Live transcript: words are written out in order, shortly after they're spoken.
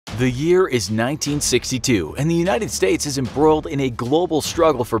The year is 1962, and the United States is embroiled in a global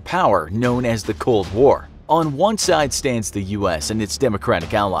struggle for power known as the Cold War. On one side stands the US and its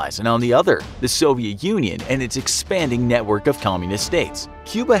democratic allies, and on the other, the Soviet Union and its expanding network of communist states.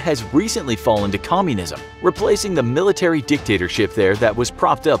 Cuba has recently fallen to communism, replacing the military dictatorship there that was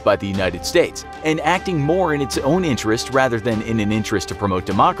propped up by the United States. And acting more in its own interest rather than in an interest to promote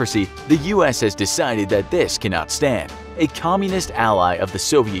democracy, the US has decided that this cannot stand. A communist ally of the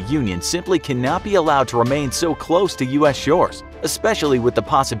Soviet Union simply cannot be allowed to remain so close to US shores, especially with the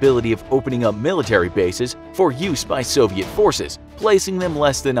possibility of opening up military bases for use by Soviet forces, placing them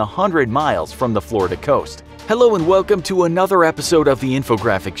less than 100 miles from the Florida coast. Hello and welcome to another episode of the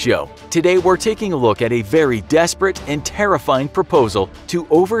Infographics Show. Today we're taking a look at a very desperate and terrifying proposal to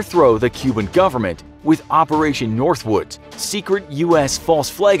overthrow the Cuban government with Operation Northwoods, secret U.S. false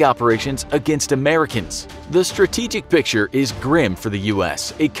flag operations against Americans. The strategic picture is grim for the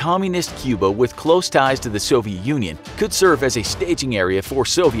U.S. A communist Cuba with close ties to the Soviet Union could serve as a staging area for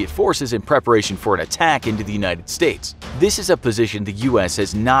Soviet forces in preparation for an attack into the United States. This is a position the U.S.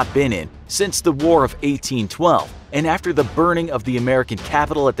 has not been in since the War of 1812. And after the burning of the American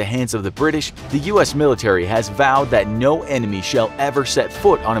capital at the hands of the British, the U.S. military has vowed that no enemy shall ever set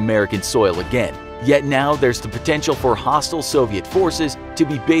foot on American soil again. Yet now there's the potential for hostile Soviet forces to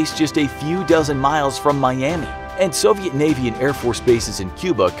be based just a few dozen miles from Miami. And Soviet Navy and Air Force bases in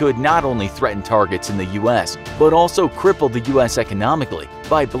Cuba could not only threaten targets in the U.S., but also cripple the U.S. economically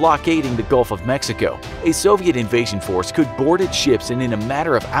by blockading the Gulf of Mexico. A Soviet invasion force could board its ships and in a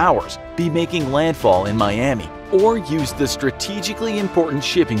matter of hours be making landfall in Miami, or use the strategically important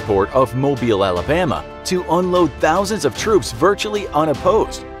shipping port of Mobile, Alabama, to unload thousands of troops virtually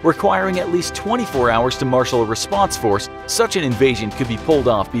unopposed. Requiring at least 24 hours to marshal a response force, such an invasion could be pulled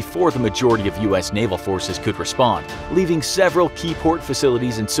off before the majority of U.S. naval forces could respond, leaving several key port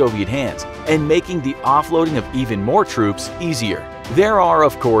facilities in Soviet hands and making the offloading of even more troops easier. There are,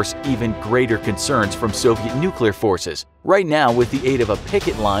 of course, even greater concerns from Soviet nuclear forces. Right now, with the aid of a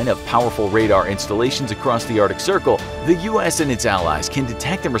picket line of powerful radar installations across the Arctic Circle, the U.S. and its allies can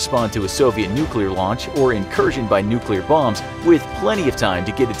detect and respond to a Soviet nuclear launch or incursion by nuclear bombs with plenty of time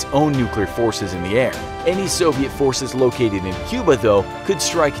to get its own nuclear forces in the air. Any Soviet forces located in Cuba, though, could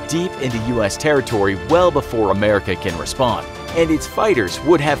strike deep into U.S. territory well before America can respond. And its fighters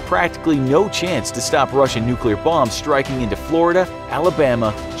would have practically no chance to stop Russian nuclear bombs striking into Florida,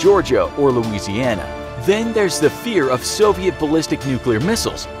 Alabama, Georgia, or Louisiana. Then there's the fear of Soviet ballistic nuclear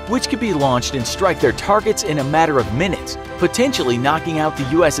missiles, which could be launched and strike their targets in a matter of minutes, potentially knocking out the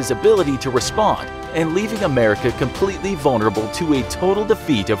U.S.'s ability to respond and leaving America completely vulnerable to a total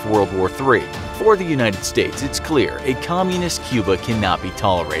defeat of World War III. For the United States, it's clear a communist Cuba cannot be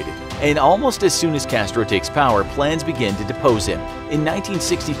tolerated. And almost as soon as Castro takes power, plans begin to depose him. In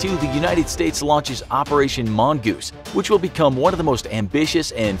 1962, the United States launches Operation Mongoose, which will become one of the most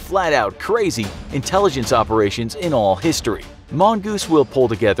ambitious and flat-out crazy intelligence operations in all history. Mongoose will pull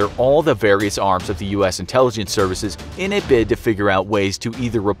together all the various arms of the U.S. intelligence services in a bid to figure out ways to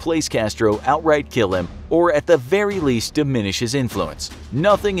either replace Castro, outright kill him, or at the very least diminish his influence.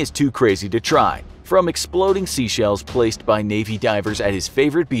 Nothing is too crazy to try. From exploding seashells placed by Navy divers at his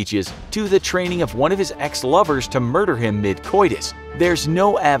favorite beaches to the training of one of his ex-lovers to murder him mid-coitus, there's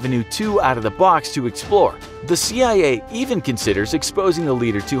no avenue too out of the box to explore. The CIA even considers exposing the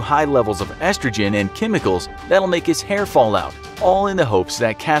leader to high levels of estrogen and chemicals that'll make his hair fall out, all in the hopes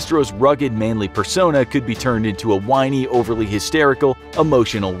that Castro's rugged, manly persona could be turned into a whiny, overly hysterical,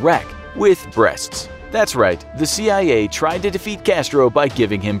 emotional wreck with breasts. That's right, the CIA tried to defeat Castro by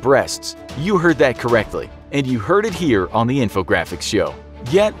giving him breasts. You heard that correctly, and you heard it here on the Infographics Show.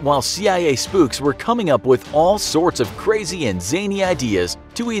 Yet, while CIA spooks were coming up with all sorts of crazy and zany ideas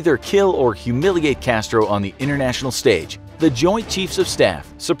to either kill or humiliate Castro on the international stage, the Joint Chiefs of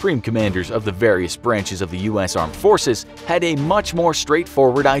Staff, supreme commanders of the various branches of the U.S. Armed Forces, had a much more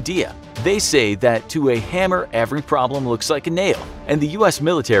straightforward idea. They say that to a hammer, every problem looks like a nail, and the U.S.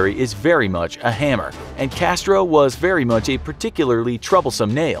 military is very much a hammer, and Castro was very much a particularly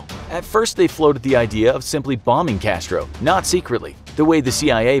troublesome nail. At first, they floated the idea of simply bombing Castro, not secretly, the way the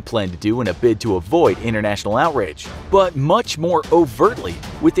CIA planned to do in a bid to avoid international outrage, but much more overtly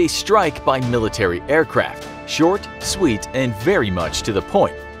with a strike by military aircraft. Short, sweet, and very much to the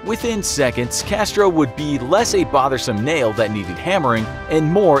point. Within seconds, Castro would be less a bothersome nail that needed hammering and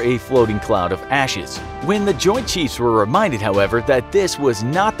more a floating cloud of ashes. When the Joint Chiefs were reminded, however, that this was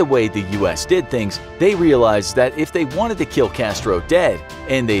not the way the US did things, they realized that if they wanted to kill Castro dead,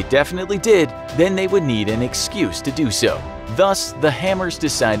 and they definitely did, then they would need an excuse to do so. Thus, the Hammers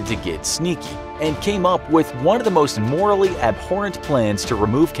decided to get sneaky and came up with one of the most morally abhorrent plans to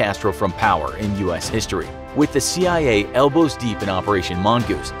remove Castro from power in U.S. history. With the CIA elbows deep in Operation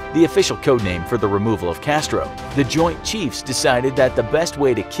Mongoose, the official codename for the removal of Castro, the Joint Chiefs decided that the best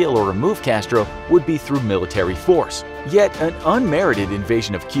way to kill or remove Castro would be through military force. Yet an unmerited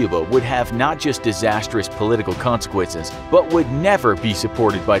invasion of Cuba would have not just disastrous political consequences, but would never be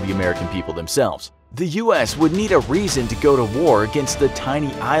supported by the American people themselves. The U.S. would need a reason to go to war against the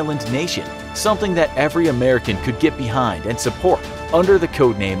tiny island nation, something that every American could get behind and support. Under the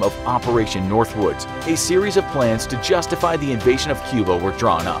codename of Operation Northwoods, a series of plans to justify the invasion of Cuba were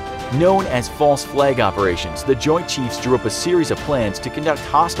drawn up. Known as false flag operations, the Joint Chiefs drew up a series of plans to conduct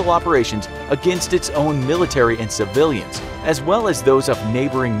hostile operations against its own military and civilians, as well as those of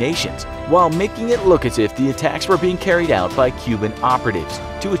neighboring nations, while making it look as if the attacks were being carried out by Cuban operatives.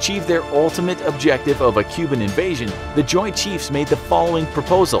 To achieve their ultimate objective of a Cuban invasion, the Joint Chiefs made the following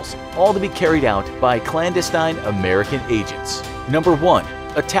proposals, all to be carried out by clandestine American agents. Number 1.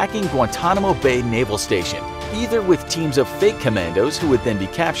 Attacking Guantanamo Bay Naval Station, either with teams of fake commandos who would then be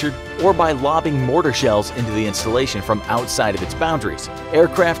captured, or by lobbing mortar shells into the installation from outside of its boundaries.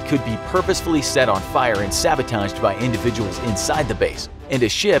 Aircraft could be purposefully set on fire and sabotaged by individuals inside the base, and a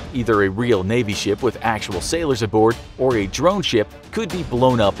ship, either a real Navy ship with actual sailors aboard or a drone ship, could be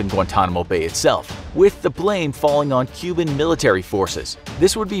blown up in Guantanamo Bay itself, with the blame falling on Cuban military forces.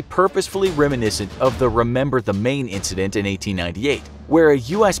 This would be purposefully reminiscent of the Remember the Maine incident in 1898, where a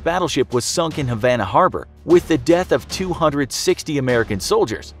U.S. battleship was sunk in Havana Harbor, with the death of 260 American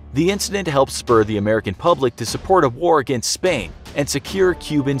soldiers. The incident helped spur the American public to support a war against Spain and secure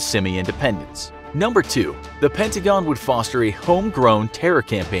Cuban semi-independence. Number 2. The Pentagon would foster a homegrown terror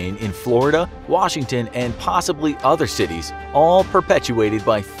campaign in Florida, Washington, and possibly other cities, all perpetuated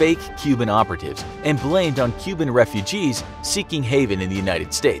by fake Cuban operatives and blamed on Cuban refugees seeking haven in the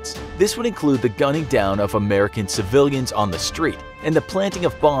United States. This would include the gunning down of American civilians on the street and the planting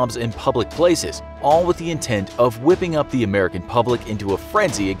of bombs in public places, all with the intent of whipping up the American public into a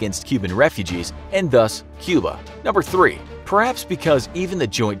frenzy against Cuban refugees and thus Cuba. Number 3. Perhaps because even the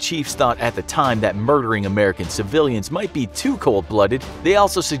Joint Chiefs thought at the time that murdering American civilians might be too cold-blooded, they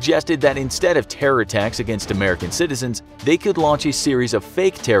also suggested that instead of terror attacks against American citizens, they could launch a series of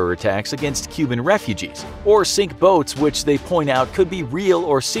fake terror attacks against Cuban refugees, or sink boats which they point out could be real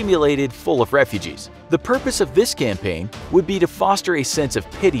or simulated full of refugees. The purpose of this campaign would be to foster a sense of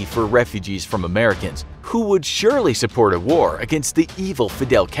pity for refugees from Americans, who would surely support a war against the evil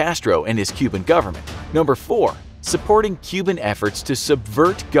Fidel Castro and his Cuban government. Number 4. Supporting Cuban efforts to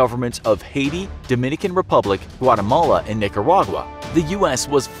subvert governments of Haiti, Dominican Republic, Guatemala, and Nicaragua. The U.S.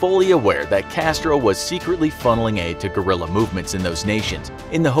 was fully aware that Castro was secretly funneling aid to guerrilla movements in those nations,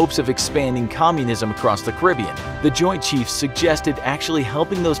 in the hopes of expanding communism across the Caribbean. The Joint Chiefs suggested actually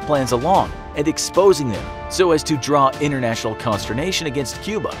helping those plans along and exposing them so as to draw international consternation against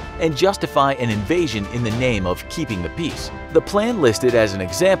Cuba and justify an invasion in the name of keeping the peace. The plan listed as an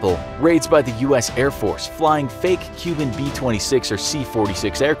example raids by the U.S. Air Force flying fake Cuban B-26 or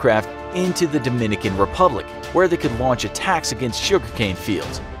C-46 aircraft into the Dominican Republic, where they could launch attacks against sugarcane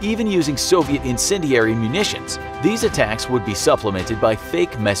fields, even using Soviet incendiary munitions. These attacks would be supplemented by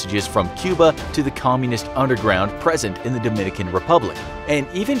fake messages from Cuba to the communist underground present in the Dominican Republic, and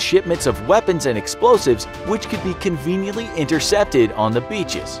even shipments of weapons and explosives which could be conveniently intercepted on the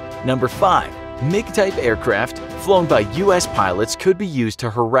beaches. Number 5. MiG-type aircraft flown by U.S. pilots could be used to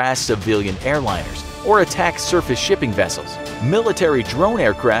harass civilian airliners or attack surface shipping vessels. Military drone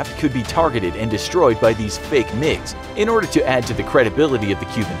aircraft could be targeted and destroyed by these fake MiGs in order to add to the credibility of the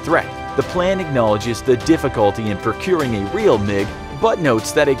Cuban threat. The plan acknowledges the difficulty in procuring a real MiG, but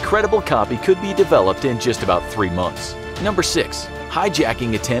notes that a credible copy could be developed in just about 3 months. Number 6.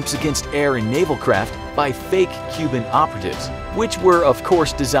 Hijacking attempts against air and naval craft by fake Cuban operatives, which were of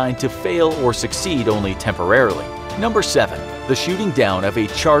course designed to fail or succeed only temporarily. Number 7. The shooting down of a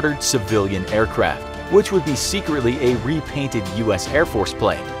chartered civilian aircraft, which would be secretly a repainted U.S. Air Force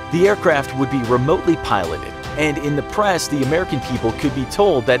plane. The aircraft would be remotely piloted, and in the press the American people could be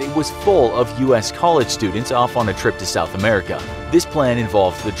told that it was full of U.S. college students off on a trip to South America. This plan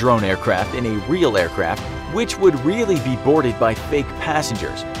involved the drone aircraft in a real aircraft, which would really be boarded by fake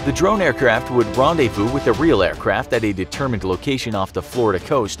passengers. The drone aircraft would rendezvous with the real aircraft at a determined location off the Florida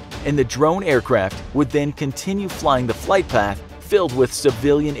coast, and the drone aircraft would then continue flying the flight path filled with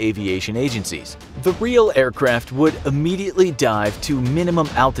civilian aviation agencies. The real aircraft would immediately dive to minimum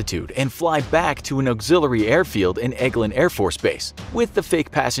altitude and fly back to an auxiliary airfield in Eglin Air Force Base, with the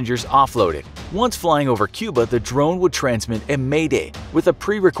fake passengers offloaded. Once flying over Cuba, the drone would transmit a mayday with a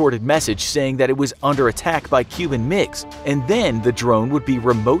pre-recorded message saying that it was under attack by Cuban MiGs, and then the drone would be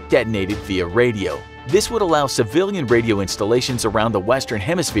remote detonated via radio. This would allow civilian radio installations around the Western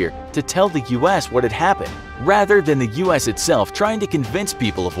Hemisphere to tell the US what had happened, rather than the US itself trying to convince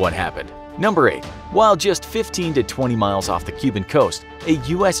people of what happened. Number 8. While just 15 to 20 miles off the Cuban coast, a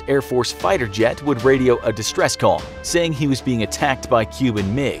US Air Force fighter jet would radio a distress call, saying he was being attacked by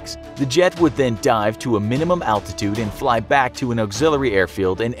Cuban MiGs. The jet would then dive to a minimum altitude and fly back to an auxiliary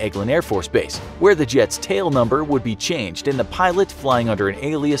airfield in Eglin Air Force Base, where the jet's tail number would be changed and the pilot, flying under an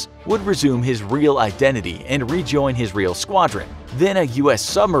alias, would resume his real identity and rejoin his real squadron. Then a US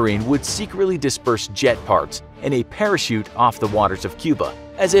submarine would secretly disperse jet parts and a parachute off the waters of Cuba,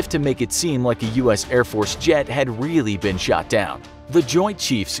 as if to make it seem like a US Air Force jet had really been shot down. The Joint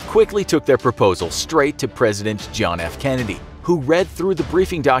Chiefs quickly took their proposal straight to President John F. Kennedy, who read through the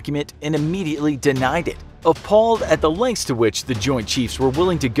briefing document and immediately denied it. Appalled at the lengths to which the Joint Chiefs were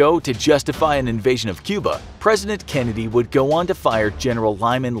willing to go to justify an invasion of Cuba, President Kennedy would go on to fire General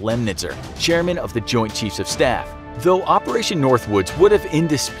Lyman Lemnitzer, chairman of the Joint Chiefs of Staff. Though Operation Northwoods would have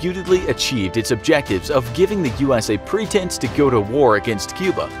indisputably achieved its objectives of giving the US a pretense to go to war against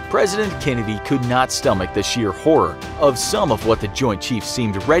Cuba, President Kennedy could not stomach the sheer horror of some of what the Joint Chiefs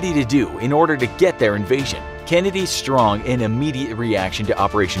seemed ready to do in order to get their invasion. Kennedy's strong and immediate reaction to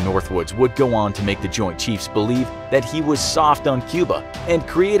Operation Northwoods would go on to make the Joint Chiefs believe that he was soft on Cuba and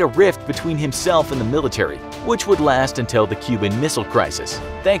create a rift between himself and the military, which would last until the Cuban Missile Crisis.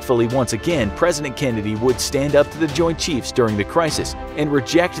 Thankfully, once again, President Kennedy would stand up to the Joint Chiefs during the crisis and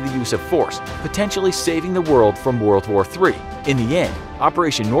reject the use of force, potentially saving the world from World War III. In the end,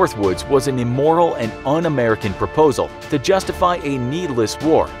 Operation Northwoods was an immoral and un-American proposal to justify a needless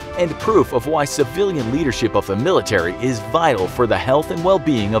war, and proof of why civilian leadership of the military is vital for the health and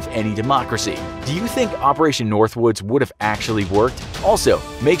well-being of any democracy. Do you think Operation Northwoods would have actually worked? Also,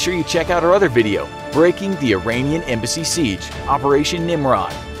 make sure you check out our other video, Breaking the Iranian Embassy Siege, Operation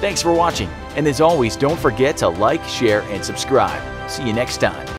Nimrod. Thanks for watching, and as always, don't forget to like, share, and subscribe. See you next time.